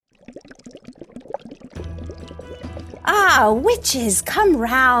Ah, witches, come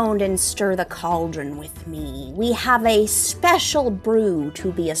round and stir the cauldron with me. We have a special brew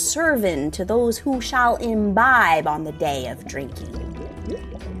to be a servant to those who shall imbibe on the day of drinking.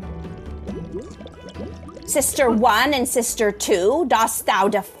 Sister 1 and Sister 2, dost thou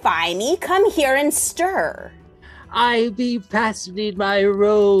defy me? Come here and stir. I be fastening my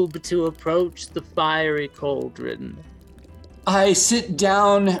robe to approach the fiery cauldron. I sit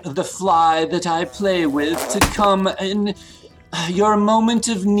down the fly that I play with to come in your moment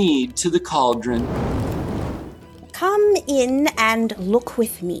of need to the cauldron. Come in and look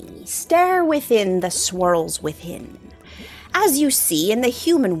with me. Stare within the swirls within. As you see in the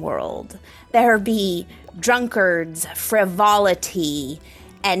human world, there be drunkards, frivolity,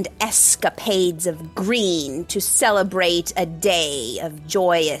 and escapades of green to celebrate a day of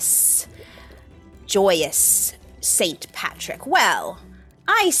joyous St. Patrick. Well,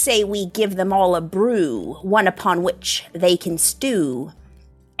 I say we give them all a brew, one upon which they can stew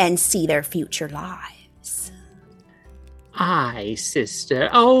and see their future lives. Aye, sister,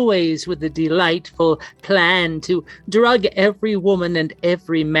 always with a delightful plan to drug every woman and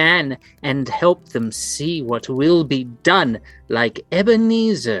every man and help them see what will be done, like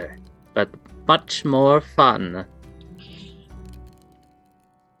Ebenezer, but much more fun.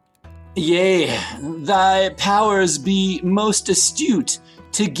 Yea, thy powers be most astute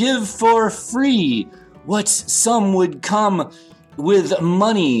to give for free what some would come with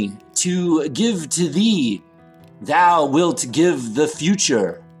money to give to thee. Thou wilt give the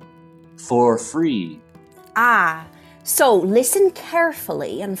future for free. Ah, so listen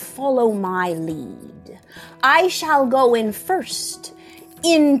carefully and follow my lead. I shall go in first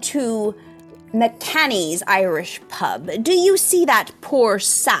into McCanny's Irish pub. Do you see that poor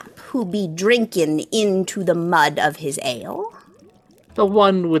sap who be drinking into the mud of his ale? The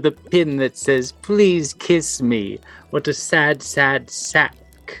one with a pin that says, "Please kiss me." What a sad, sad sack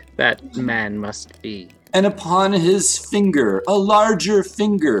that man must be. And upon his finger, a larger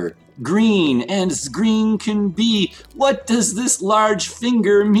finger, green and as green can be. What does this large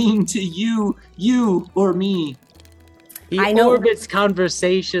finger mean to you or me? He I know. orbits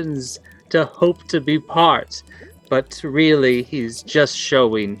conversations to hope to be part, but really he's just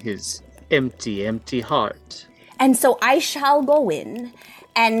showing his empty, empty heart. And so I shall go in,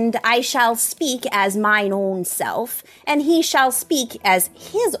 and I shall speak as mine own self, and he shall speak as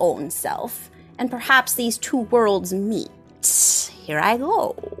his own self, and perhaps these two worlds meet. Here I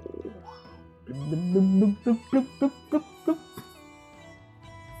go.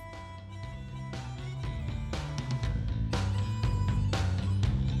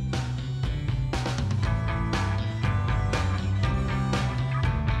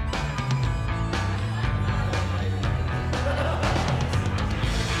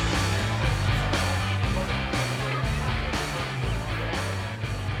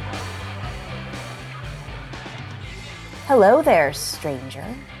 Hello there, stranger.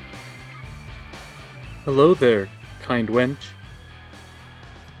 Hello there, kind wench.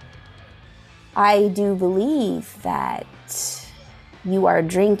 I do believe that you are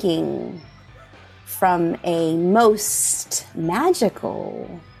drinking from a most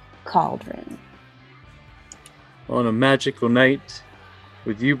magical cauldron. On a magical night,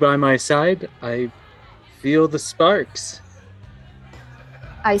 with you by my side, I feel the sparks.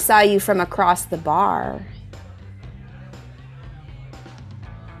 I saw you from across the bar.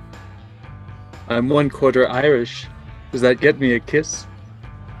 I'm 1/4 Irish. Does that get me a kiss?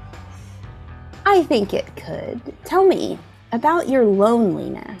 I think it could. Tell me about your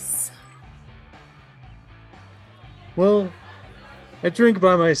loneliness. Well, I drink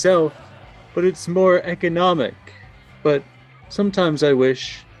by myself, but it's more economic. But sometimes I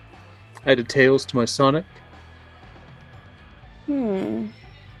wish I had a tails to my Sonic.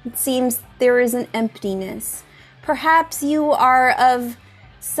 It seems there is an emptiness. Perhaps you are of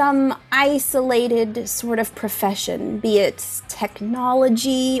some isolated sort of profession, be it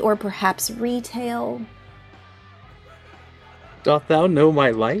technology or perhaps retail. Doth thou know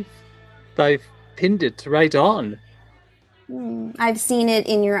my life? I've pinned it right on. I've seen it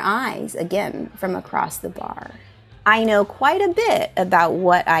in your eyes, again, from across the bar. I know quite a bit about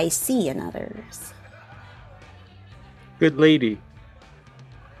what I see in others. Good lady,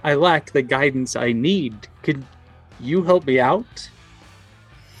 I lack the guidance I need. Could you help me out?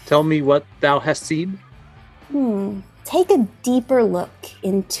 Tell me what thou hast seen? Take a deeper look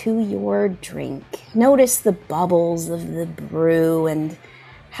into your drink. Notice the bubbles of the brew and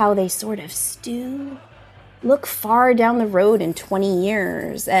how they sort of stew. Look far down the road in 20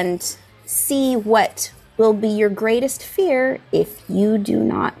 years and see what will be your greatest fear if you do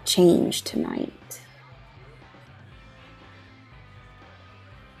not change tonight.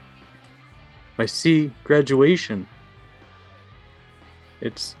 I see graduation.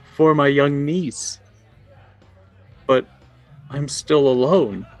 It's for my young niece. But I'm still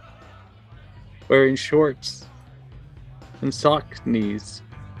alone, wearing shorts and sock knees.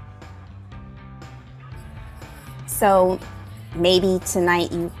 So maybe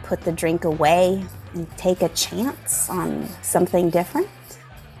tonight you put the drink away, you take a chance on something different?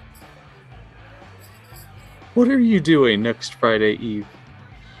 What are you doing next Friday Eve?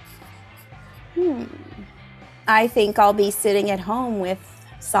 I think I'll be sitting at home with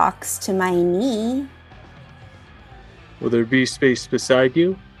socks to my knee. Will there be space beside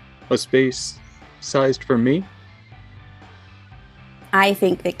you? A space sized for me? I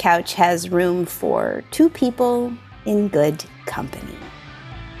think the couch has room for 2 people in good company.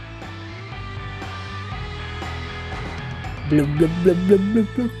 Blub, blub, blub, blub, blub,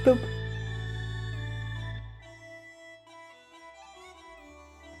 blub, blub.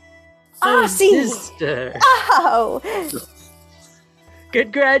 See. Sister! Oh!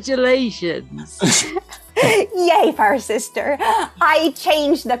 Congratulations! Yay, Far Sister. I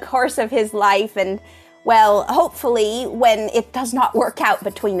changed the course of his life and, well, hopefully when it does not work out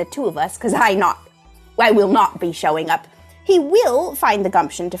between the 2 of us, because I will not be showing up, he will find the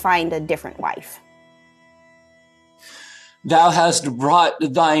gumption to find a different wife. Thou hast brought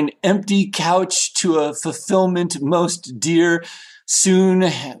thine empty couch to a fulfillment most dear. Soon,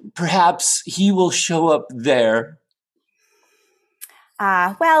 perhaps he will show up there.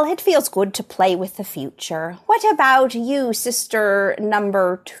 Well, it feels good to play with the future. What about you, sister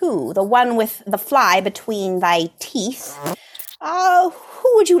number 2, the one with the fly between thy teeth?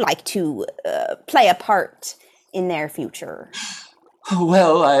 Who would you like to play a part in their future?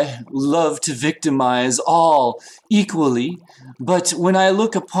 Well, I love to victimize all equally, but when I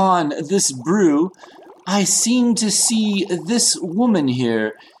look upon this brew, I seem to see this woman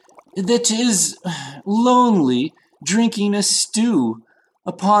here that is lonely, drinking a stew.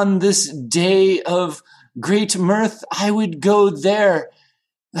 Upon this day of great mirth, I would go there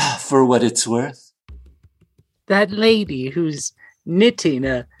for what it's worth. That lady who's knitting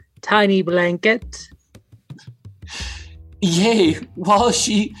a tiny blanket? Yea, while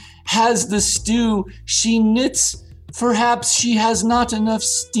she has the stew, she knits. Perhaps she has not enough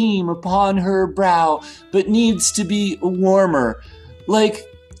steam upon her brow, but needs to be warmer, like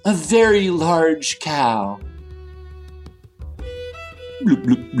a very large cow. Bloop,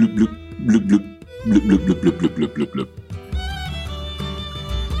 bloop, bloop, bloop, bloop, bloop, bloop, bloop, bloop, bloop, bloop, bloop, bloop, bloop.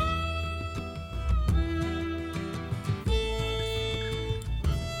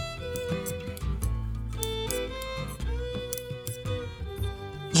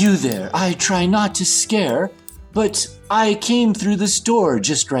 You there, I try not to scare, but I came through this door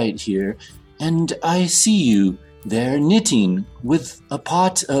just right here, and I see you there knitting with a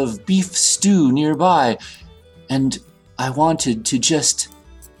pot of beef stew nearby, and I wanted to just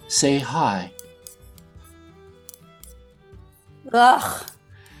say hi. Ugh.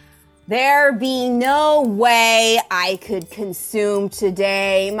 There be no way I could consume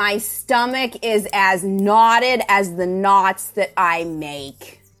today. My stomach is as knotted as the knots that I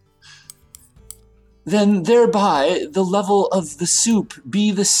make. Then thereby the level of the soup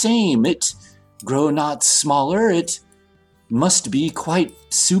be the same. It grow not smaller, it must be quite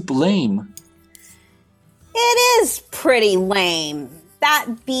soup lame. It is pretty lame.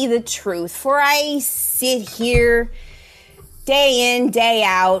 That be the truth, for I sit here day in, day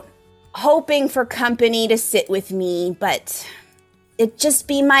out, hoping for company to sit with me, but it just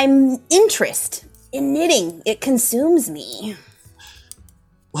be my interest in knitting. It consumes me.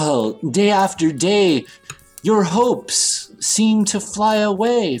 Well, day after day, your hopes seem to fly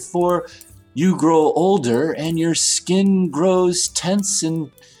away, for you grow older and your skin grows tense and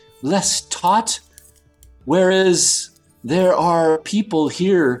less taut, whereas there are people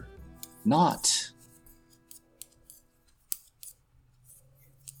here not.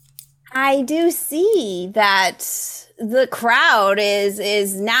 I do see that the crowd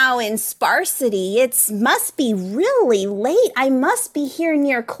is now in sparsity. It must be really late. I must be here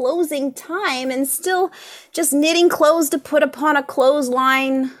near closing time and still just knitting clothes to put upon a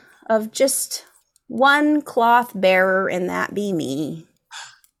clothesline of just one cloth bearer, and that be me.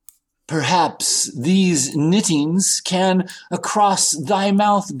 Perhaps these knittings can across thy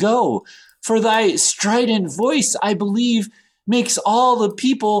mouth go, for thy strident voice, I believe, makes all the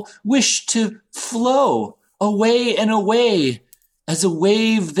people wish to flow away and away, as a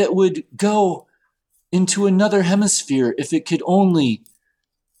wave that would go into another hemisphere if it could only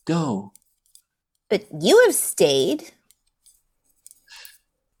go. But you have stayed.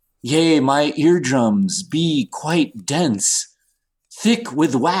 Yea, my eardrums be quite dense, thick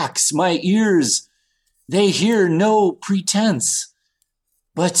with wax, my ears, they hear no pretense.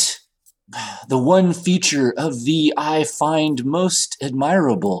 But the one feature of thee I find most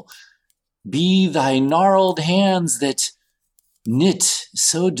admirable be thy gnarled hands that knit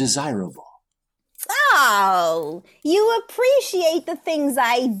so desirable. Oh, you appreciate the things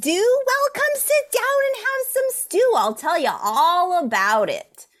I do? Well, come sit down and have some stew. I'll tell you all about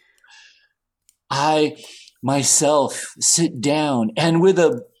it. I myself sit down, and with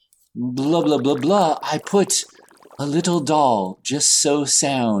a blah, blah, blah, blah, I put a little doll just so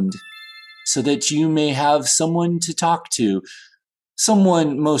sound, so that you may have someone to talk to.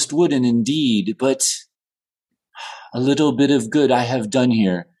 Someone most wooden indeed, but a little bit of good I have done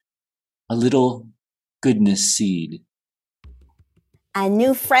here. A little goodness seed. A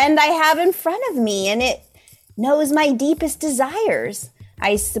new friend I have in front of me, and it knows my deepest desires.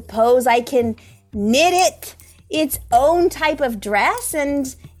 I suppose I can knit it its own type of dress,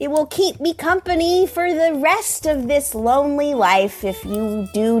 and it will keep me company for the rest of this lonely life if you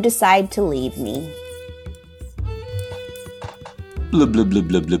do decide to leave me. Blah, blah, blah,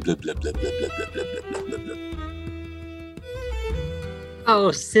 blah, blah, blah, blah, blah, blah, blah, blah, blah, blah, blah.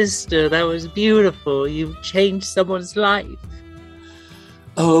 Oh, sister, that was beautiful. You've changed someone's life.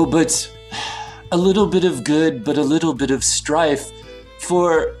 Oh, but a little bit of good, but a little bit of strife.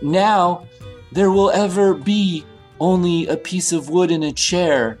 For now, there will ever be only a piece of wood and a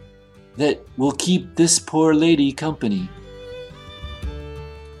chair that will keep this poor lady company.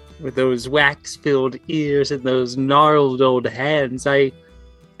 With those wax-filled ears and those gnarled old hands, I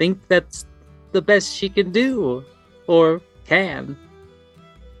think that's the best she can do. Or can.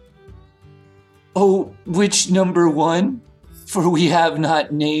 Oh, which number one? For we have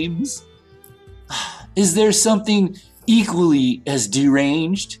not names. Is there something equally as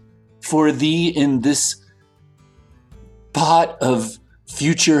deranged for thee in this pot of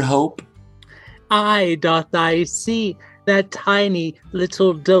future hope? Aye, doth I see that tiny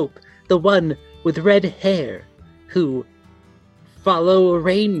little dope, the one with red hair, who follow a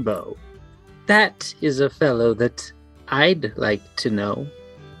rainbow. That is a fellow that I'd like to know.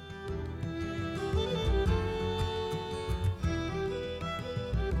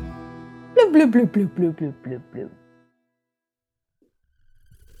 Bloop, bloop, bloop, bloop, bloop, bloop, bloop, bloop.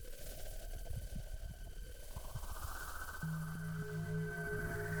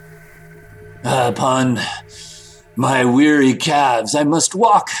 Upon my weary calves, I must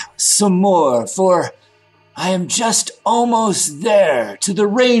walk some more, for I am just almost there to the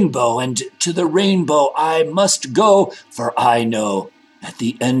rainbow, and to the rainbow I must go, for I know at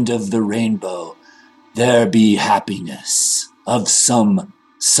the end of the rainbow there be happiness of some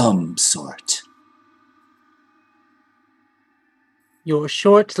sort. Your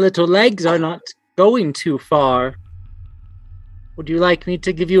short little legs are not going too far. Would you like me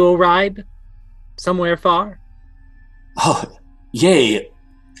to give you a ride? Somewhere far? Oh, yea,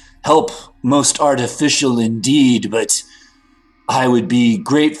 help most artificial indeed, but I would be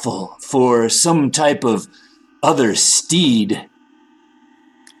grateful for some type of other steed.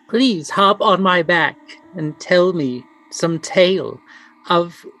 Please hop on my back and tell me some tale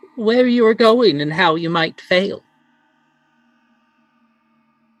of where you are going and how you might fail.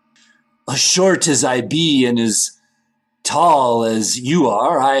 As short as I be and as tall as you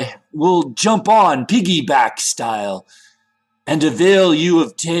are, I will jump on piggyback style and avail you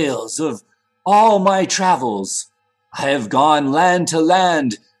of tales of all my travels. I have gone land to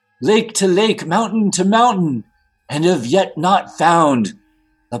land, lake to lake, mountain to mountain, and have yet not found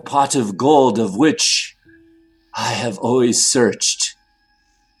the pot of gold of which I have always searched.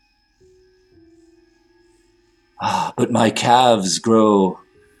 But my calves grow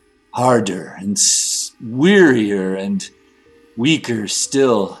harder and wearier and weaker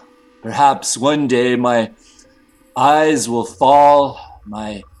still. Perhaps one day my eyes will fall,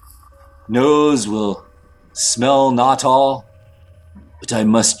 my nose will smell not all, but I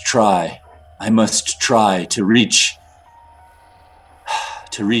must try to reach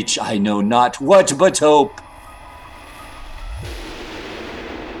I know not what but hope.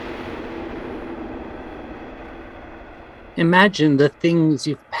 Imagine the things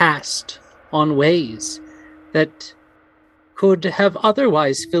you've passed on ways that could have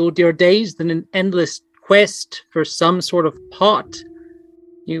otherwise filled your days than an endless quest for some sort of pot.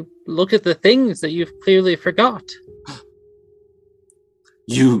 You look at the things that you've clearly forgot.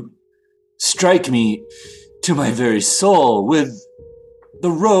 You strike me to my very soul with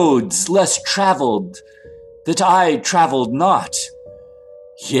the roads less traveled that I traveled not.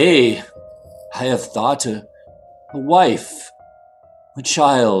 Yea, I have thought a wife, a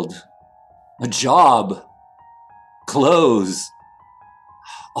child, a job, clothes,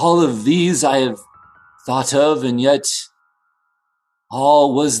 All of these I have thought of, and yet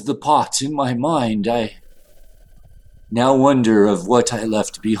all was the pot in my mind. I now wonder of what I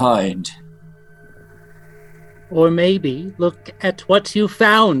left behind. Or maybe look at what you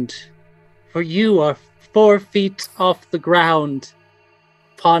found, for you are 4 feet off the ground,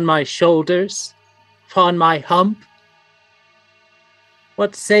 upon my shoulders, upon my hump.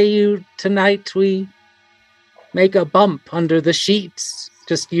 What say you tonight we make a bump under the sheets,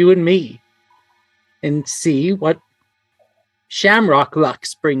 just you and me, and see what Shamrock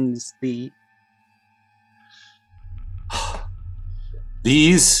Lux brings thee?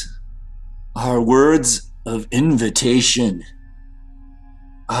 These are words of invitation.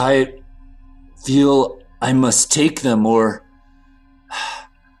 I feel I must take them, or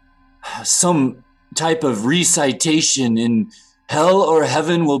some type of recitation in hell or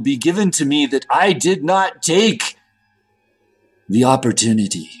heaven will be given to me that I did not take the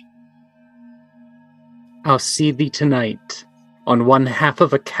opportunity. I'll see thee tonight on one half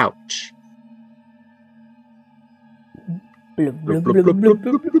of a couch. Blub, blub, blub, blub,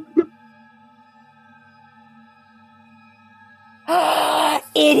 blub, blub.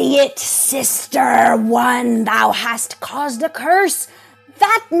 Idiot sister one, thou hast caused a curse.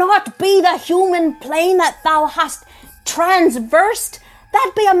 That not be the human plane that thou hast transversed.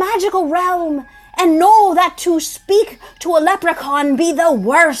 That be a magical realm. And know that to speak to a leprechaun be the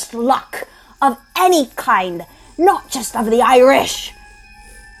worst luck of any kind, not just of the Irish.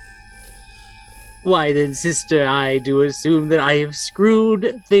 Why then, sister, I do assume that I have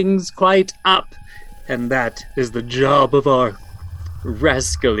screwed things quite up, and that is the job of our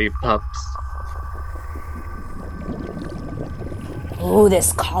rascally pups. Oh,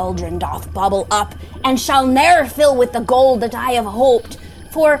 this cauldron doth bubble up, and shall ne'er fill with the gold that I have hoped,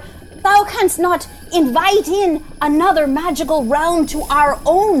 for thou canst not invite in another magical realm to our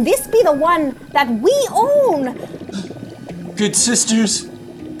own. This be the one that we own. Good sisters,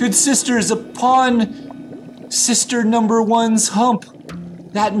 upon sister number one's hump,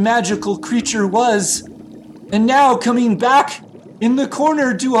 that magical creature was, and now coming back in the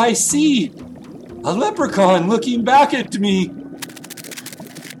corner do I see a leprechaun looking back at me.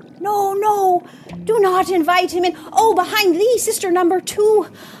 No, do not invite him in. Oh, behind thee, sister number 2,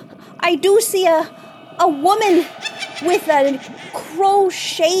 I do see a woman with a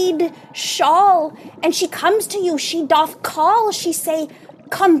crocheted shawl, and she comes to you. She doth call. She say,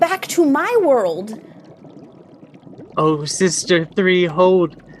 "Come back to my world." Oh, sister 3,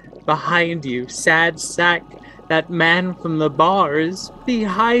 hold behind you, sad sack. That man from the bar is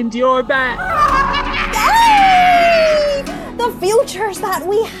behind your back. Hey! The futures that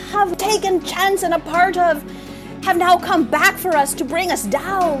we have taken chance and a part of have now come back for us to bring us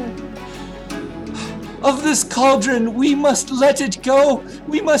down. Of this cauldron, we must let it go.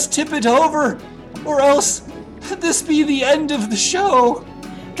 We must tip it over, or else this be the end of the show.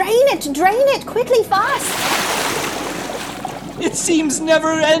 Drain it, quickly, fast. It seems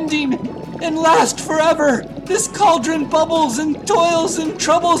never ending and last forever. This cauldron bubbles and toils and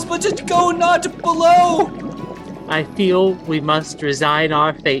troubles, but it go not below. I feel we must resign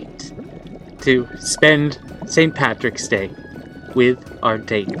our fate to spend St. Patrick's Day with our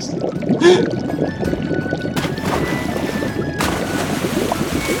dates.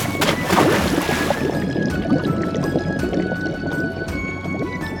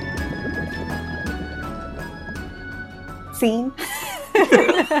 Scene.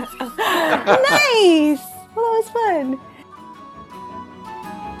 Nice. Well, that was fun.